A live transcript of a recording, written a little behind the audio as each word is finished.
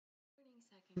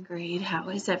Grade. How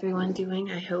is everyone doing?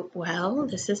 I hope well.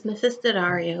 This is Mrs.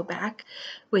 Daddario back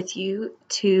with you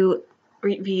to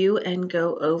review and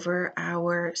go over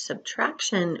our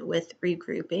subtraction with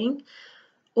regrouping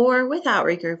or without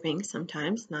regrouping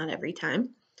sometimes, not every time.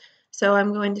 So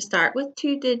I'm going to start with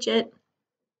 2-digit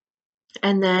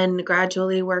and then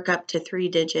gradually work up to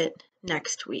 3-digit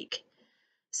next week.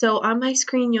 So on my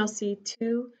screen you'll see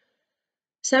two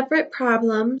separate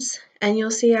problems, and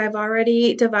you'll see I've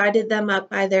already divided them up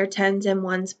by their tens and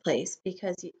ones place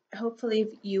because hopefully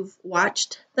you've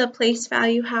watched the place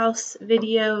value house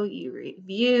video, you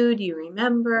reviewed, you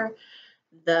remember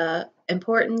the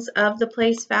importance of the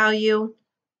place value.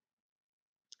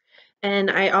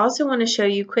 And I also want to show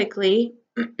you quickly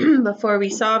before we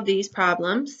solve these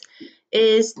problems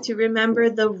is to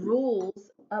remember the rules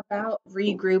about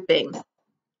regrouping.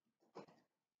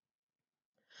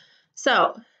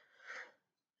 So,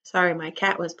 sorry, my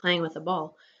cat was playing with a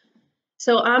ball.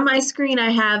 So on my screen, I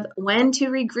have when to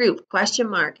regroup, question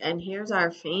mark, and here's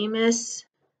our famous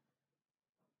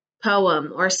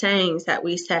poem or sayings that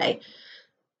we say.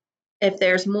 If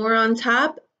there's more on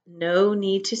top, no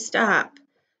need to stop.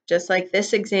 Just like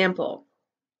this example.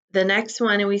 The next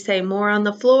one, we say more on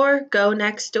the floor, go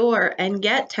next door and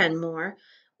get 10 more.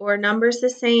 Or numbers the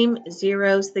same,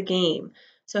 zero's the game.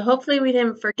 So hopefully we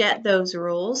didn't forget those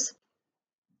rules.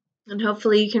 And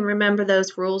hopefully you can remember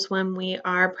those rules when we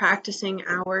are practicing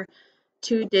our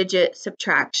 2-digit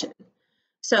subtraction.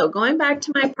 So going back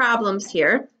to my problems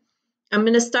here, I'm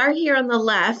going to start here on the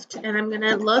left and I'm going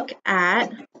to look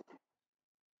at,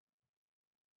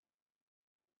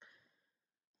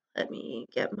 let me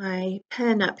get my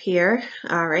pen up here.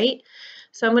 All right,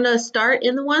 so I'm going to start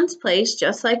in the ones place.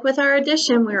 Just like with our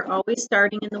addition, we're always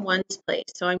starting in the ones place.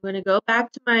 So I'm going to go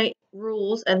back to my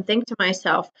rules and think to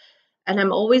myself, and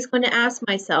I'm always going to ask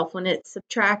myself when it's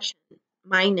subtraction,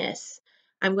 minus,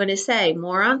 I'm going to say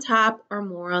more on top or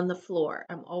more on the floor.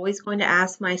 I'm always going to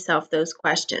ask myself those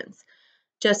questions.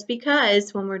 Just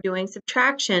because when we're doing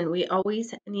subtraction, we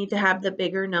always need to have the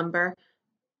bigger number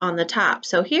on the top.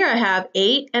 So here I have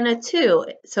 8 and a 2.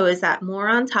 So is that more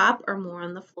on top or more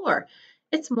on the floor?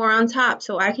 It's more on top,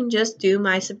 so I can just do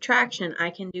my subtraction.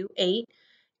 I can do 8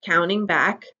 counting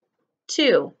back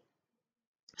 2.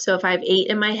 So if I have 8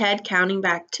 in my head, counting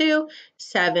back 2,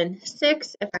 7,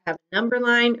 6. If I have a number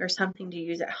line or something to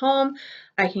use at home,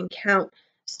 I can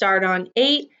start on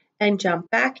 8 and jump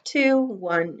back 2,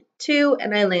 1, 2,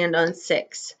 and I land on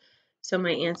 6. So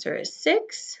my answer is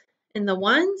 6 in the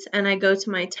ones, and I go to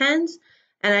my tens,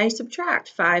 and I subtract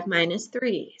 5 minus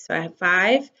 3. So I have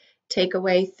 5, take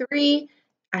away 3,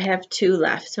 I have 2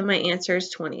 left. So my answer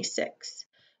is 26.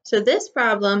 So this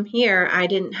problem here, I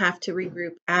didn't have to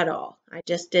regroup at all. I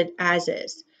just did as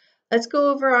is. Let's go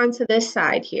over onto this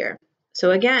side here.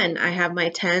 So again, I have my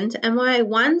tens and my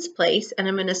ones place, and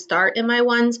I'm going to start in my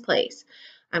ones place.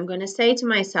 I'm going to say to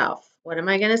myself, what am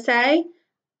I going to say?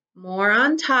 More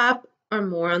on top or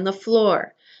more on the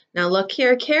floor? Now look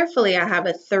here carefully. I have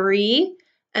a 3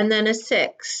 and then a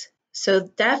 6. So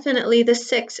definitely the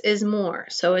 6 is more.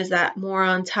 So is that more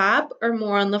on top or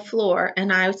more on the floor?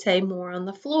 And I would say more on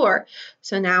the floor.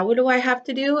 So now what do I have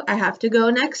to do? I have to go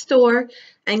next door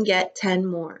and get 10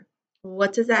 more.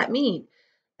 What does that mean?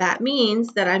 That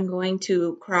means that I'm going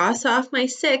to cross off my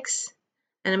 6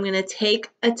 and I'm going to take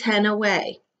a 10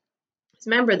 away.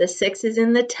 Remember, the 6 is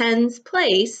in the tens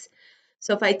place.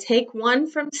 So if I take 1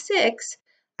 from 6,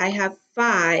 I have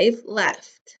 5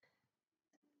 left.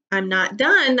 I'm not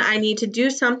done. I need to do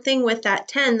something with that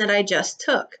 10 that I just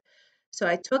took. So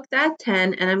I took that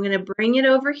 10 and I'm going to bring it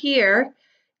over here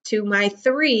to my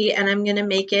 3 and I'm going to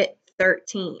make it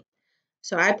 13.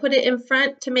 So I put it in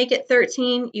front to make it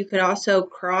 13. You could also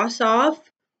cross off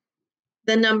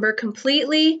the number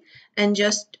completely and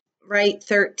just write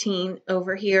 13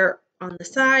 over here on the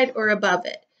side or above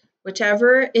it,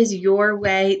 whichever is your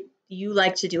way you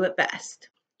like to do it best.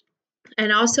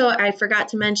 And also, I forgot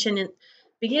to mention in the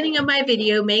beginning of my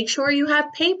video, make sure you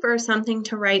have paper, something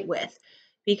to write with,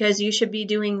 because you should be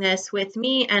doing this with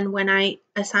me. And when I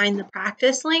assign the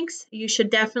practice links, you should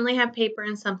definitely have paper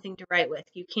and something to write with.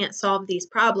 You can't solve these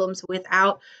problems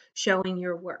without showing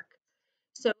your work.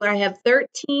 So I have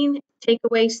 13, take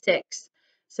away 6.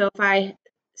 So if I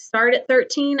start at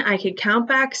 13, I could count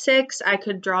back 6. I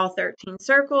could draw 13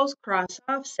 circles, cross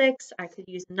off 6. I could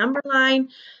use a number line,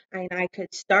 and I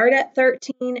could start at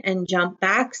 13 and jump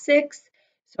back 6.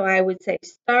 So I would say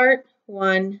start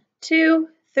 1, 2,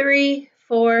 3,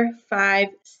 4, 5,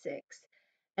 6.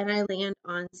 And I land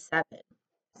on 7.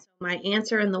 So my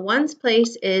answer in the ones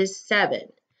place is 7.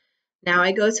 Now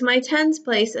I go to my tens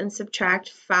place and subtract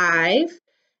 5,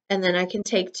 and then I can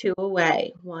take 2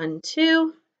 away. 1,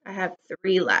 2, I have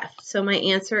 3 left. So my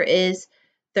answer is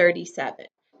 37.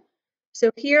 So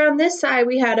here on this side,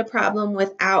 we had a problem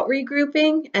without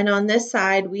regrouping, and on this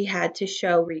side, we had to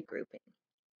show regrouping.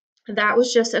 That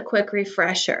was just a quick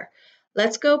refresher.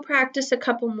 Let's go practice a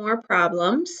couple more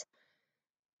problems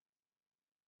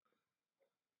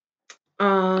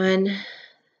on,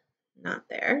 not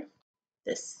there,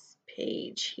 this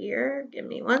page here. Give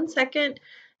me 1 second.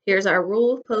 Here's our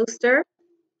rule poster.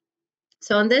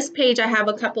 So on this page, I have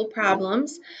a couple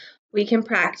problems we can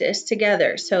practice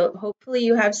together. So hopefully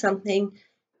you have something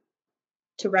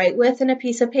to write with and a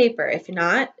piece of paper. If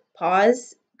not,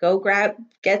 pause, go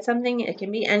get something, it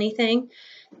can be anything,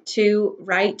 to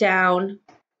write down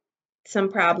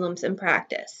some problems and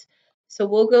practice. So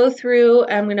we'll go through,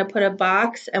 I'm going to put a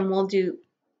box and we'll do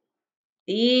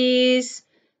these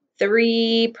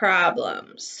 3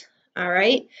 problems. All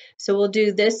right, so we'll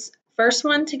do this first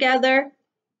one together.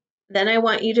 Then I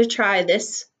want you to try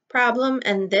this problem,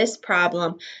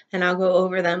 and I'll go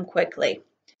over them quickly.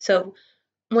 So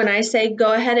when I say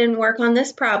go ahead and work on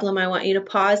this problem, I want you to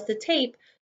pause the tape,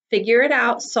 figure it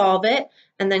out, solve it,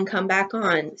 and then come back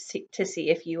on to see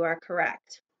if you are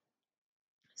correct.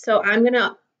 So I'm going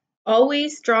to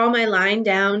always draw my line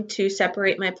down to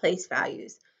separate my place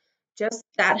values. Just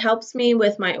that helps me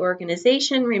with my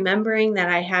organization, remembering that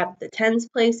I have the tens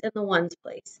place and the ones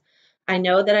place. I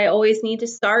know that I always need to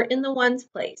start in the ones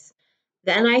place.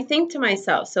 Then I think to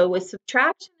myself, so with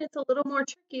subtraction, it's a little more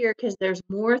trickier because there's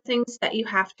more things that you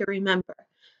have to remember.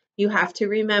 You have to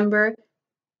remember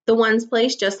the ones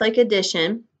place just like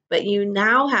addition, but you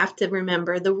now have to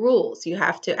remember the rules. You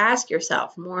have to ask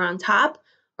yourself, more on top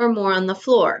or more on the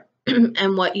floor,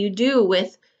 and what you do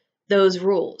with those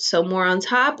rules. So more on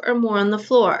top or more on the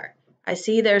floor. I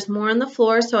see there's more on the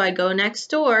floor, so I go next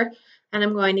door and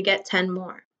I'm going to get 10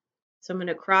 more. So I'm going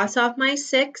to cross off my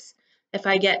 6. If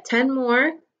I get 10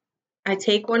 more, I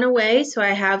take 1 away, so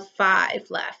I have 5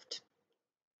 left.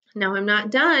 Now I'm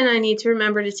not done. I need to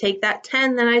remember to take that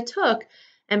 10 that I took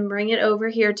and bring it over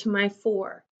here to my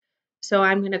 4. So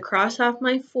I'm going to cross off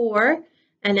my 4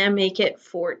 and then make it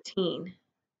 14.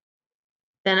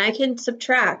 Then I can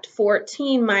subtract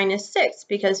 14 minus 6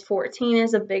 because 14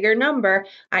 is a bigger number.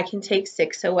 I can take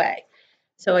 6 away.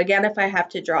 So again, if I have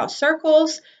to draw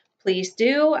circles, please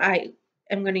do. I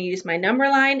am going to use my number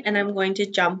line and I'm going to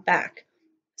jump back.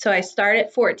 So I start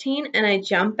at 14 and I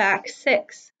jump back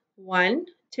 6. 1,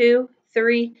 2,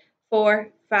 3, 4,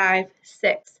 5,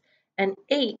 6. And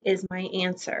 8 is my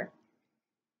answer.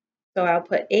 So I'll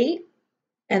put 8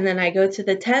 and then I go to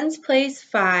the tens place,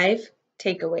 5.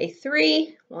 Take away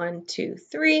 3, 1, 2,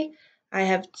 3. I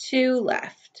have 2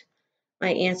 left. My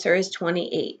answer is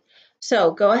 28.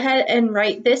 So go ahead and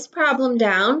write this problem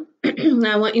down.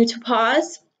 I want you to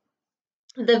pause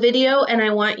the video and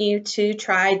I want you to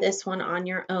try this one on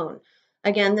your own.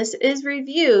 Again, this is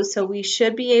review, so we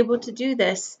should be able to do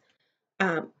this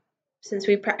since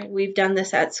we've done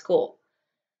this at school.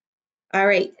 All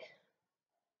right.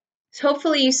 So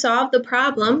hopefully you solved the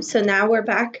problem. So now we're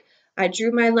back. I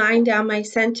drew my line down my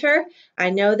center. I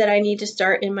know that I need to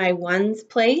start in my ones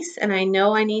place, and I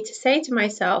know I need to say to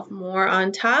myself, more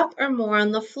on top or more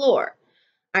on the floor.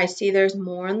 I see there's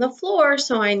more on the floor,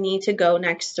 so I need to go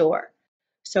next door.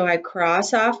 So I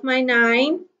cross off my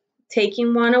 9,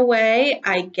 taking 1 away,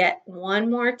 I get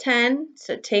 1 more 10,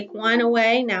 so take 1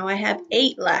 away, now I have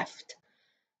 8 left.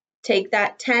 Take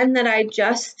that 10 that I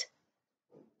just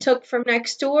took from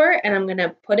next door and I'm going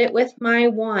to put it with my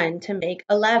 1 to make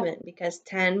 11 because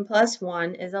 10 plus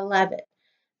 1 is 11.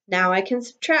 Now I can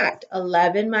subtract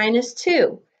 11 minus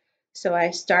 2. So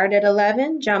I start at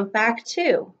 11, jump back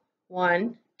 2.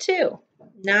 1, 2.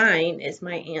 9 is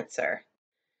my answer.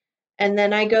 And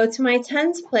then I go to my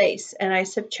tens place and I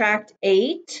subtract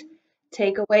 8,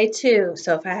 take away 2.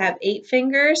 So if I have 8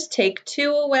 fingers, take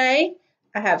 2 away,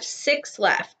 I have 6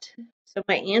 left. So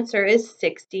my answer is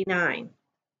 69.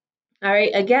 All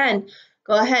right, again,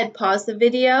 go ahead, pause the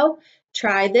video,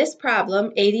 try this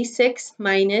problem, 86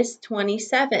 minus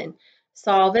 27.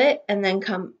 Solve it and then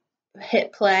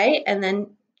hit play and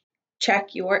then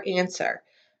check your answer.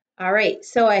 All right,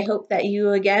 so I hope that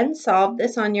you again solved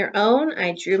this on your own.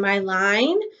 I drew my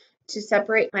line to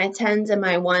separate my tens and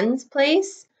my ones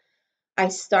place. I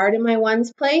start in my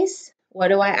ones place. What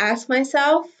do I ask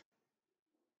myself?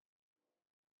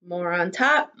 More on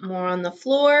top, more on the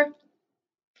floor.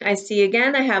 I see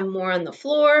again I have more on the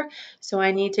floor, so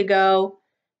I need to go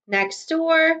next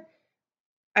door.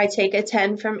 I take a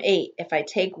 10 from 8. If I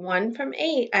take 1 from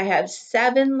 8, I have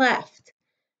 7 left.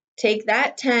 Take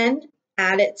that 10,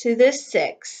 add it to this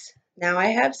 6. Now I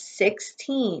have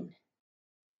 16.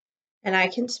 And I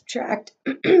can subtract,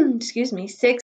 excuse me, 6